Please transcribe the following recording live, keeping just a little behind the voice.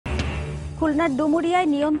খুলনার ডুমুরিয়ায়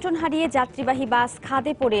নিয়ন্ত্রণ হারিয়ে যাত্রীবাহী বাস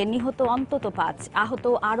খাদে পড়ে নিহত অন্তত ৫, আহত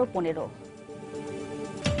আরও ১৫।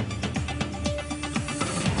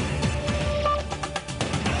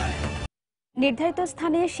 নির্ধারিত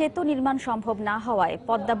স্থানে সেতু নির্মাণ সম্ভব না হওয়ায়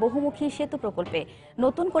পদ্মা বহুমুখী সেতু প্রকল্পে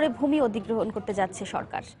নতুন করে ভূমি অধিগ্রহণ করতে যাচ্ছে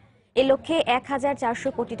সরকার। এ লক্ষ্যে ১,৪০০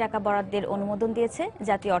 কোটি টাকা বরাদ্দের অনুমোদন দিয়েছে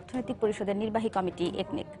জাতীয় অর্থনৈতিক পরিষদের নির্বাহী কমিটি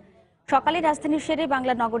একনেক। সকালে রাজধানীর শেরে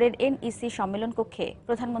বাংলা নগরের এনইসি সম্মেলন কক্ষে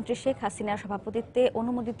প্রধানমন্ত্রী শেখ হাসিনার সভাপতিত্বে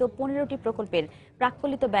অনুমোদিত ১৫টি প্রকল্পের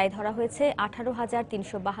প্রাক্কলিত ব্যয় ধরা হয়েছে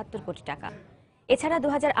 ১৮,৩৭২ কোটি টাকা। এছাড়া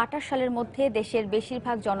 ২০২৮ সালের মধ্যে দেশের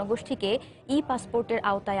বেশিরভাগ জনগোষ্ঠীকে ই পাসপোর্টের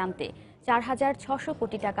আওতায় আনতে ৪,৬০০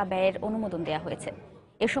 কোটি টাকা ব্যয়ের অনুমোদন দেওয়া হয়েছে।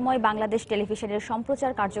 এ সময় বাংলাদেশ টেলিভিশনের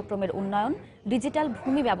সম্প্রচার কার্যক্রমের উন্নয়ন, ডিজিটাল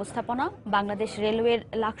ভূমি ব্যবস্থাপনা, বাংলাদেশ রেলওয়ের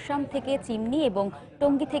লাকসাম থেকে চিমনি এবং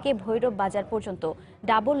টঙ্গী থেকে ভৈরব বাজার পর্যন্ত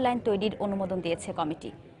ডাবল লাইন তৈরির অনুমোদন দিয়েছে কমিটি।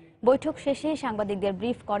 বৈঠক শেষে সাংবাদিকদের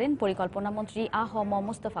ব্রিফ করেন পরিকল্পনামন্ত্রী আ.হ.ম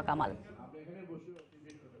মোস্তফা কামাল।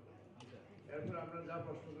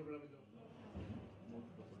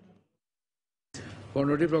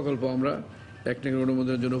 ১৫টি প্রকল্প আমরা একনেকের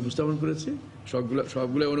অনুমোদনের জন্য উপস্থাপন করেছি।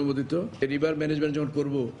 সবগুলো অনুমোদিত। রিভার ম্যানেজমেন্ট যখন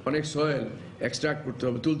করবো, অনেক সয়েল এক্সট্রাক্ট করতে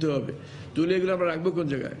হবে, তুলতে হবে। তুলে এগুলো আমরা রাখবো কোন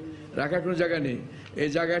জায়গায়? রাখার কোনো জায়গা নেই। এই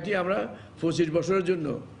জায়গাটি আমরা ২৫ বছরের জন্য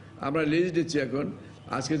আমরা লিজ দিচ্ছি। এখন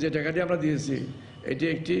আজকে যে টাকাটি আমরা দিয়েছি, এটি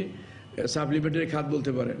একটি সাপ্লিমেন্টারি খাত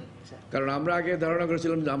বলতে পারেন। কারণ আমরা আগে ধারণা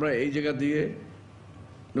করেছিলাম যে আমরা এই জায়গা দিয়ে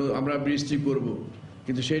আমরা ব্রিজটি করব,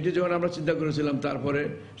 কিন্তু সেইটি যখন আমরা চিন্তা করেছিলাম, তারপরে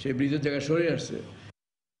সেই ব্রিজের জায়গায় সরে আসছে।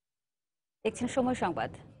 দেখছেন সময়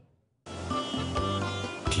সংবাদ।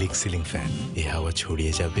 ক্লিক সিলিং ফ্যান, এই হাওয়া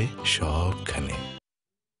ছড়িয়ে যাবে সবখানে।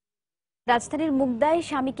 রাজধানীর মুগদায়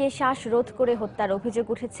স্বামীকে শ্বাসরোধ করে হত্যার অভিযোগ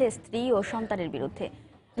উঠেছে স্ত্রী ও সন্তানের বিরুদ্ধে।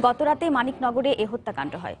 গতরাতে মানিকনগরে এ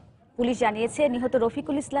হত্যাকাণ্ড হয়। পুলিশ জানিয়েছে, নিহত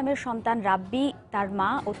রফিকুল ইসলামের সন্তান রাব্বি তার মা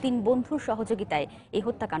ও ৩ বন্ধুর সহযোগিতায় এই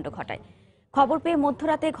হত্যাকাণ্ড ঘটায়। খবর পেয়ে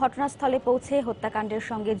মধ্যরাতে ঘটনাস্থলে পৌঁছে হত্যাকাণ্ডের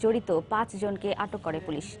সঙ্গে জড়িত ৫ জনকে আটক করে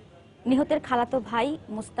পুলিশ। নিহতের খালাতো ভাই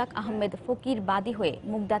মুস্তাক আহমেদ ফকির বাদী হয়ে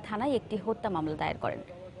মুগদা থানায় একটি হত্যা মামলা দায়ের করেন।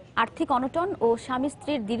 আর্থিক অনটন ও স্বামী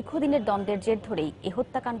স্ত্রীর দীর্ঘদিনের দ্বন্দ্বের জের ধরেই এ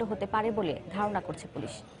হত্যাকাণ্ড হতে পারে বলে ধারণা করছে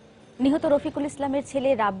পুলিশ। নিহত রফিকুল ইসলামের ছেলে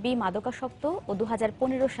রাব্বি মাদকাসক্ত ও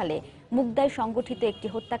 ২০১৫ সালে মুগদায় সংগঠিত একটি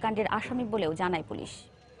হত্যাকাণ্ডের আসামি বলেও জানায় পুলিশ।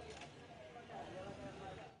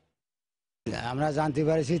 আমরা জানতে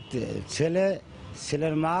পারছি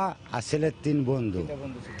ছেলের মা আর ছেলের ৩ বন্ধু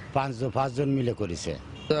 ৫ জন মিলে করেছে।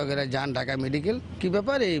 যান ঢাকা মেডিকেল। কি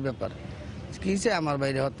ব্যাপার? এই ব্যাপার কিসে আমার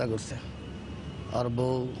বাইরে হত্যা করছে, ওর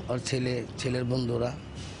বউ, ওর ছেলের বন্ধুরা।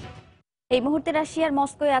 এই মুহূর্তে রাশিয়ার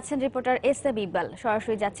মস্কোয় আছেন রিপোর্টার এস.এম. ইকবাল।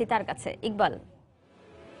 সরাসরি যাচ্ছি তার কাছে। ইকবাল,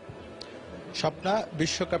 স্বপ্না,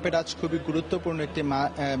 বিশ্বকাপের আজ খুবই গুরুত্বপূর্ণ একটি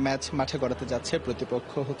ম্যাচ মাঠে গড়াতে যাচ্ছে।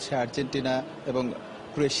 প্রতিপক্ষ হচ্ছে আর্জেন্টিনা এবং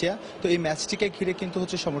ক্রোয়েশিয়া। তো এই ম্যাচটিকে ঘিরে কিন্তু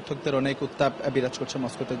হচ্ছে সমর্থকদের অনেক উত্তাপ বিরাজ করছে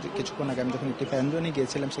মস্কোতে। কিছুক্ষণ আগে আমি যখন একটি ফ্যান জোনে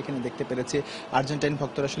গিয়েছিলাম, সেখানে দেখতে পেরেছি আর্জেন্টাইন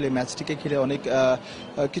ভক্তরা আসলে এই ম্যাচটিকে ঘিরে অনেক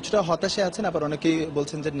কিছুটা হতাশে আছেন। আবার অনেকেই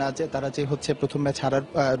বলছেন যে না, যে তারা যে হচ্ছে প্রথম ম্যাচ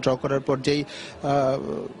ড্র করার পর যেই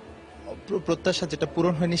প্রত্যাশা যেটা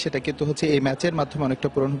পূরণ হয়নি, সেটা কিন্তু হচ্ছে এই ম্যাচের মাধ্যমে অনেকটা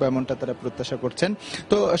পূরণ হবে, এমনটা তারা প্রত্যাশা করছেন।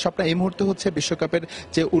 তো স্বপ্না, এই মুহূর্তে হচ্ছে বিশ্বকাপের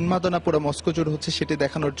যে উন্মাদনা পুরো মস্কো জুড়ে হচ্ছে, সেটি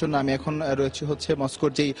দেখানোর জন্য আমি এখন রয়েছে হচ্ছে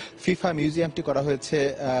মস্কোর যেই ফিফা মিউজিয়ামটি করা হয়েছে,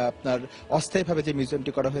 আপনার অস্থায়ীভাবে যে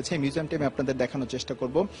মিউজিয়ামটি করা হয়েছে, এই মিউজিয়ামটি আমি আপনাদের দেখানোর চেষ্টা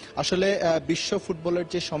করব। আসলে বিশ্ব ফুটবলের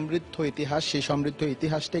যে সমৃদ্ধ ইতিহাস, সেই সমৃদ্ধ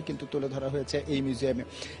ইতিহাসটাই কিন্তু তুলে ধরা হয়েছে এই মিউজিয়ামে।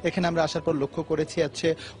 এখানে আমরা আসার পর লক্ষ্য করেছি, আছে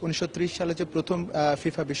 ১৯৩০ সালে যে প্রথম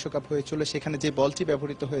ফিফা বিশ্বকাপ হয়েছিল, সেখানে যে বলটি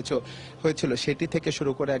ব্যবহৃত হয়েছিল সেটি থেকে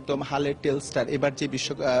শুরু করে একদম হালের টেলস্টার, এবার যে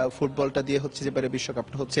ফুটবলটা দিয়ে হচ্ছে যেবারে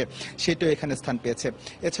বিশ্বকাপটা হচ্ছে, সেটাও এখানে স্থান পেয়েছে।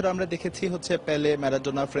 এছাড়া আমরা দেখেছি হচ্ছে পেলে,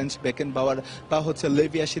 ম্যারাডোনা, ফ্রেঞ্চ বেকেনবাওয়ার বা হচ্ছে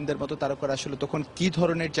লেভিয়াসিনদের মতো তারকারা আসলে তখন কি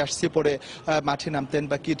ধরনের জার্সি পরে মাঠে নামতেন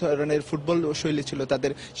বা কি ধরনের ফুটবল শৈলী ছিল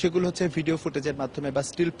তাদের, সেগুলো হচ্ছে ভিডিও ফুটেজের মাধ্যমে বা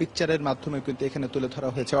স্টিল পিকচারের মাধ্যমে কিন্তু এখানে তুলে ধরা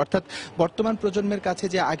হয়েছে। অর্থাৎ বর্তমান প্রজন্মের কাছে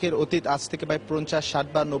যে আগের অতীত, আজ থেকে প্রায় ৫০, ৬০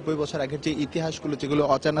 বা ৯০ বছর আগের যে ইতিহাসগুলো, যেগুলো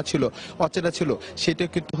অচেনা ছিল, সেটা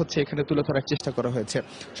কিন্তু হচ্ছে এখানে তুলে ধরার চেষ্টা করা হয়েছে।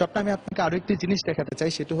 স্বপ্ন, আমি আপনাকে আরো একটি জিনিস দেখাতে চাই,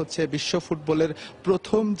 সেটা হচ্ছে বিশ্ব ফুটবলের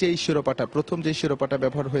প্রথম যেই শিরোপাটা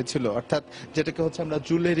ব্যবহার হয়েছিল, অর্থাৎ যেটাকে হচ্ছে আমরা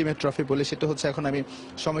জুলেরিমে ট্রফি বলি, সেটা হচ্ছে এখন আমি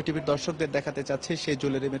সময় টিভির দর্শকদের দেখাতে চাচ্ছি। সেই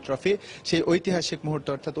জুলেরিমে ট্রফি, সেই ঐতিহাসিক মুহূর্ত,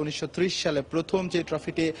 অর্থাৎ ১৯৩০ সালে প্রথম যে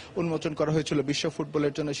ট্রফিটি উন্মোচন করা হয়েছিল বিশ্ব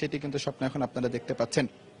ফুটবলের জন্য, সেটি কিন্তু স্বপ্ন এখন আপনারা দেখতে পাচ্ছেন।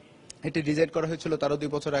 এটি ডিজাইন করা হয়েছিল তারও 2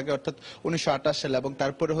 বছর আগে, অর্থাৎ 1928 সালে, এবং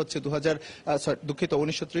তারপরে হচ্ছে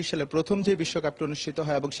 1930 সালে প্রথম যে বিশ্বকাপটি অনুষ্ঠিত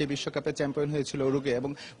হয় এবং সেই বিশ্বকাপে চ্যাম্পিয়ন হয়েছিল উরুগুয়ে,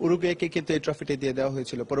 এবং উরুগুয়েকে কিন্তু এই ট্রফিটি দিয়ে দেওয়া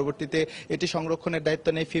হয়েছিল। পরবর্তীতে এটি সংরক্ষণের দায়িত্ব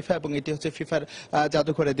নেয় ফিফা এবং এটি হচ্ছে ফিফার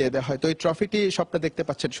জাদুঘরে দিয়ে দেওয়া হয়। তো এই ট্রফিটি স্বপ্ন দেখতে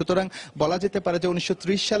পাচ্ছেন। সুতরাং বলা যেতে পারে যে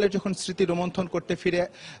 1930 সালে যখন স্মৃতি রোমন্থন করতে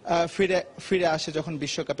ফিরে আসে যখন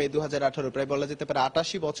বিশ্বকাপে 2018 প্রায় বলা যেতে পারে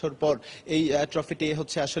 88 বছর পর এই ট্রফিটি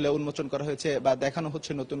হচ্ছে আসলে উন্মোচন করা হয়েছে বা দেখানো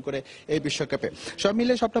হচ্ছে নতুন করে এই বিশ্বকাপে। সব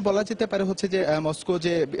মিলে সবটা বলা যেতে পারে হচ্ছে যে মস্কো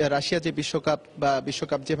যে রাশিয়া যে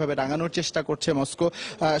বিশ্বকাপ যেভাবে রাঙানোর চেষ্টা করছে মস্কো,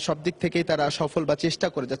 সব দিক থেকেই তারা সফল বা চেষ্টা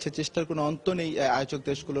করে যাচ্ছে, চেষ্টার কোনো অন্ত নেই আয়োজক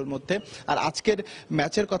দেশগুলোর মধ্যে। আর আজকের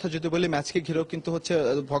ম্যাচের কথা যদি বলি, ম্যাচকে ঘিরেও কিন্তু হচ্ছে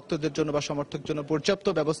ভক্তদের জন্য বা সমর্থকদের জন্য পর্যাপ্ত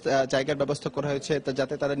জায়গার ব্যবস্থা করা হয়েছে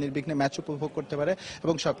যাতে তারা নির্বিঘ্নে ম্যাচ উপভোগ করতে পারে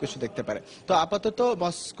এবং সবকিছু দেখতে পারে। তো আপাতত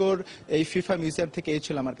মস্কোর এই ফিফা মিউজিয়াম থেকে এই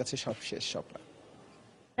ছিল আমার কাছে সবশেষ স্বপ্ন।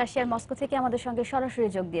 রাশিয়ার মস্কো থেকে আমাদের সঙ্গে সরাসরি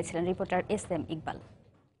যোগ দিয়েছিলেন রিপোর্টার SM ইকবাল।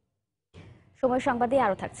 সময় সংবাদে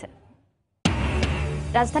আরো থাকছে।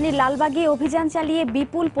 রাজধানীর লালবাগে অভিযান চালিয়ে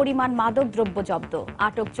বিপুল পরিমাণ মাদক দ্রব্য জব্দ,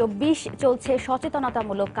 আটক 24, চলছে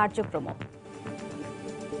সচেতনতামূলক কার্যক্রম।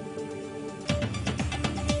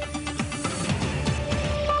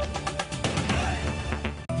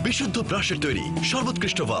 বিশুদ্ধ ব্রাশের তৈরি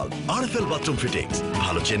সর্বোৎকৃষ্ট ভাল্ব আরএফএল বাথরুম ফিটিংস,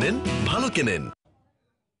 ভালো চেনেন ভালো কেনেন।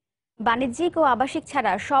 বাণিজ্যিক ও আবাসিক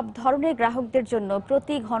ছাড়া সব ধরনের গ্রাহকদের জন্য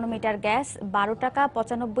প্রতি ঘনমিটার গ্যাস 12 টাকা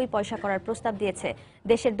 95 পয়সা করার প্রস্তাব দিয়েছে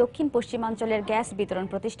দেশের দক্ষিণ পশ্চিমাঞ্চলের গ্যাস বিতরণ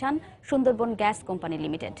প্রতিষ্ঠান সুন্দরবন গ্যাস কোম্পানি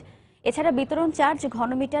লিমিটেড। এছাড়া বিতরণ চার্জ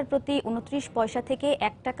ঘনমিটার প্রতি 29 পয়সা থেকে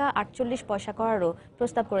 1 টাকা 48 পয়সা করারও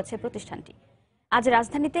প্রস্তাব করেছে প্রতিষ্ঠানটি। আজ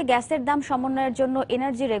রাজধানীতে গ্যাসের দাম সমন্বয়ের জন্য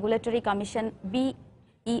এনার্জি রেগুলেটরি কমিশন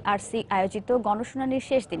BERC আয়োজিত গণশুনানির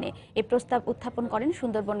শেষ দিনে এই প্রস্তাব উত্থাপন করেন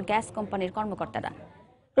সুন্দরবন গ্যাস কোম্পানির কর্মকর্তারা।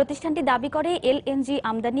 প্রতিষ্ঠানটি দাবি করে LNG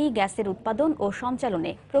আমদানি, গ্যাসের উৎপাদন ও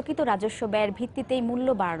সঞ্চালনে প্রকৃত রাজস্ব ব্যয়ের ভিত্তিতেই মূল্য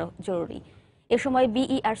বাড়ানো জরুরি। এ সময়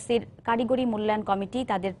BERCর কারিগরি মূল্যায়ন কমিটি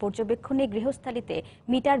তাদের পর্যবেক্ষণে গৃহস্থালিতে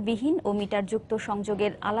মিটারবিহীন ও মিটারযুক্ত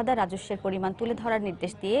সংযোগের আলাদা রাজস্বের পরিমাণ তুলে ধরার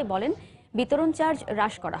নির্দেশ দিয়ে বলেন বিতরণ চার্জ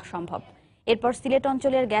হ্রাস করা সম্ভব। এরপর সিলেট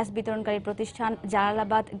অঞ্চলের গ্যাস বিতরণকারী প্রতিষ্ঠান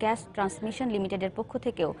জালালাবাদ গ্যাস ট্রান্সমিশন লিমিটেডের পক্ষ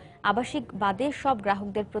থেকেও আবাসিক বাদে সব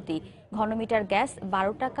গ্রাহকদের প্রতি ঘনমিটার গ্যাস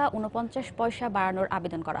 12 টাকা 49 পয়সা বাড়ানোর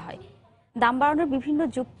আবেদন করা হয়। দাম বাড়ানোর বিভিন্ন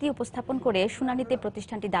যুক্তি উপস্থাপন করে শুনানিতে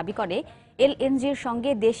প্রতিষ্ঠানটি দাবি করে LNGর সঙ্গে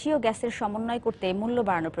দেশীয় গ্যাসের সমন্বয় করতে মূল্য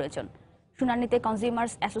বাড়ানো প্রয়োজন। শুনানিতে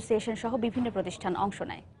কনজিউমার্স অ্যাসোসিয়েশন সহ বিভিন্ন প্রতিষ্ঠান অংশ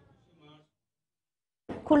নেয়।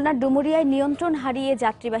 খুলনার ডুমুরিয়ায় নিয়ন্ত্রণ হারিয়ে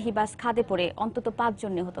যাত্রীবাহী বাস খাদে পড়ে অন্তত 5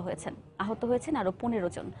 জন নিহত হয়েছেন, আহত হয়েছেন আরও 15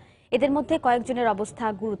 জন। এদের মধ্যে কয়েকজনের অবস্থা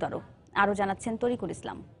গুরুতর। আরও জানাচ্ছেন তরিকুল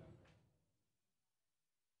ইসলাম।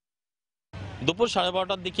 দুপুর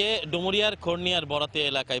 12:30টার দিকে ডুমুরিয়ার খর্নিয়ার বরাতে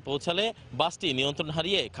এলাকায় পৌঁছালে বাসটি নিয়ন্ত্রণ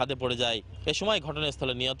হারিয়ে খাদে পড়ে যায়। এ সময়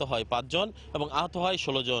ঘটনাস্থলে নিহত হয় 5 জন এবং আহত হয়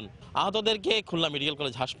 16 জন। আহতদেরকে খুলনা মেডিকেল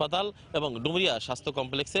কলেজ হাসপাতাল এবং ডুমুরিয়া স্বাস্থ্য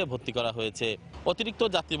কমপ্লেক্সে ভর্তি করা হয়েছে। অতিরিক্ত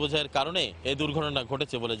যাত্রী বোঝাইয়ের কারণে এই দুর্ঘটনা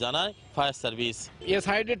ঘটেছে বলে জানায় ফায়ার সার্ভিস। এ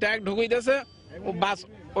সাইডে ট্যাগ ঢুকিয়ে দিয়েছে, ও বাস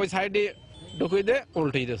ওই সাইডে ঢুকিয়ে দিয়ে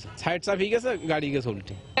উল্টেই দিয়েছে, সাইড চাপি গেছে, গাড়ি গেছে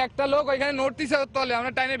উল্টে। একটা লোক ওইখানে নড়তিছে তলে,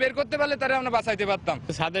 আমরা টাইমে বের করতে পারলে তারা আমরা বাঁচাইতে পারতাম।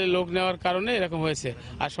 ছাদের লোক নেওয়ার কারণে এরকম হয়েছে,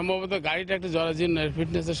 আর সম্ভবত গাড়িটা একটু জরাজীর্ণ,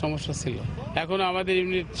 ফিটনেসের সমস্যা ছিল। এখনো আমাদের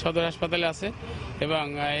ইউনিট সদর হাসপাতালে আছে এবং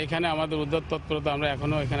এখানে আমাদের উদ্ধার তৎপরতা আমরা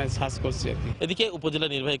এখনো এখানে সার্চ করছি আর কি। এদিকে উপজেলা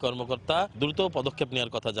নির্বাহী কর্মকর্তা দ্রুত পদক্ষেপ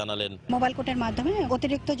নেওয়ার কথা জানালেন। মোবাইল কোর্টের মাধ্যমে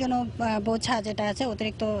অতিরিক্ত বোঝা যেটা আছে,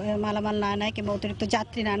 অতিরিক্ত মালামাল না নেয় কিংবা অতিরিক্ত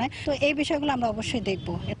যাত্রী না নেয়, তো এই বিষয়গুলো আমরা অবশ্যই দেখব।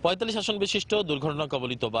 45 আসন বিশিষ্ট দুর্ঘটনা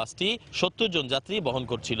কবলিত বাসটি 70 জন যাত্রী বহন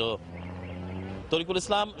করছিল। তরিকুল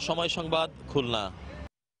ইসলাম, সময় সংবাদ, খুলনা।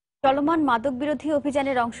 চলমান মাদক বিরোধী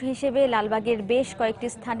অভিযানের অংশ হিসেবে লালবাগের বেশ কয়েকটি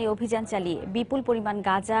স্থানে অভিযান চালিয়ে বিপুল পরিমাণ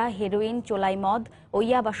গাঁজা, হেরোইন, চোলাই মদ ও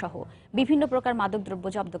ইয়াবা সহ বিভিন্ন প্রকার মাদকদ্রব্য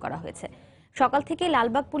জব্দ করা হয়েছে। সকাল থেকে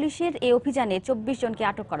লালবাগ পুলিশের এই অভিযানে 24 জনকে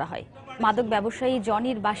আটক করা হয়। মাদক ব্যবসায়ী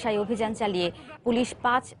জনির বাসায় অভিযান চালিয়ে পুলিশ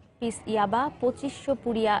 5 পিস ইয়াবা, 2500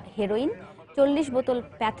 পুরিয়া হেরোইন, 40 বোতল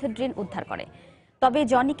প্যাথেড্রিন উদ্ধার করে। তবে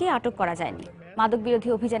জনিকে আটক করা যায়নি। মাদক বিরোধী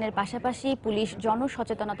অভিযানের পাশাপাশি পুলিশ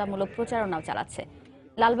জনসচেতনতামূলক প্রচারণাও চালাচ্ছে।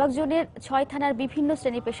 লালবাগ জোনের 6 থানার বিভিন্ন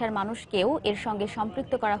শ্রেণী পেশার মানুষকেও এর সঙ্গে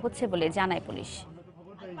সম্পৃক্ত করা হচ্ছে বলে জানায় পুলিশ।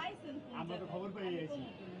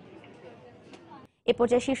 এ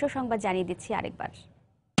পর্যায়ে শীর্ষ সংবাদ জানিয়ে দিচ্ছি আরেকবার।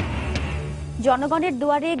 জনগণের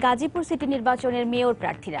দুয়ারে গাজীপুর সিটি নির্বাচনের মেয়র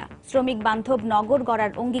প্রার্থীরা, শ্রমিক বান্ধব নগর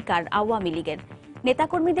গড়ার অঙ্গীকার আওয়ামী লীগের,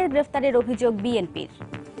 নেতাকর্মীদের গ্রেফতারের অভিযোগ বিএনপির।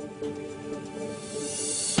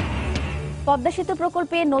 পদ্মা সেতু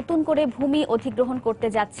প্রকল্পে নতুন করে ভূমি অধিগ্রহণ করতে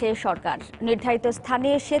যাচ্ছে সরকার। নির্ধারিত স্থানে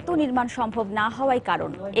সেতু নির্মাণ সম্ভব না হওয়ায়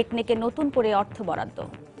কারণ একনেকে নতুন করে অর্থ বরাদ্দ।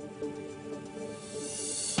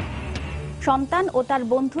 সন্তান ও তার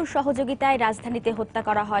বন্ধুর সহযোগিতায় রাজধানীতে হত্যা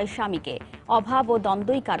করা হয় স্বামীকে। অভাব ও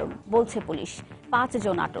দ্বন্দ্বই কারণ বলছে পুলিশ। 5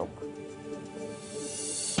 জন আটক।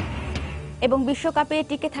 এবং বিশ্বকাপে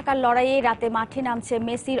টিকে থাকার লড়াইয়ে রাতে মাঠে নামছে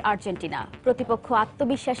মেসির আর্জেন্টিনা। প্রতিপক্ষ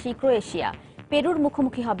আত্মবিশ্বাসী ক্রোয়েশিয়া। পেরুর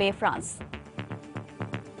মুখোমুখি হবে ফ্রান্স।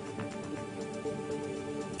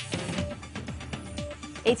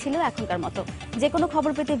 এই ছিল এখনকার মতো। যে কোনো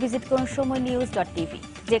খবর পেতে ভিজিট করুন সময়নিউজ.tv।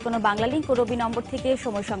 যে কোনো বাংলা লিংক ও রবি নম্বর থেকে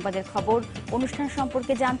সময় সংবাদের খবর, অনুষ্ঠান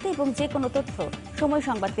সম্পর্কে জানতে এবং যে কোনো তথ্য সময়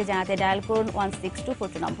সংবাদকে জানাতে ডায়াল করুন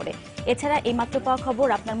 16242 নম্বরে। এছাড়া এই মাত্র পাওয়া খবর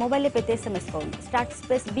আপনার মোবাইলে পেতে SMS করুন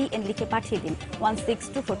 *BN লিখে পাঠিয়ে দিন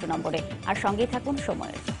 16242 নম্বরে। আর সঙ্গেই থাকুন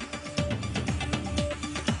সময়ের।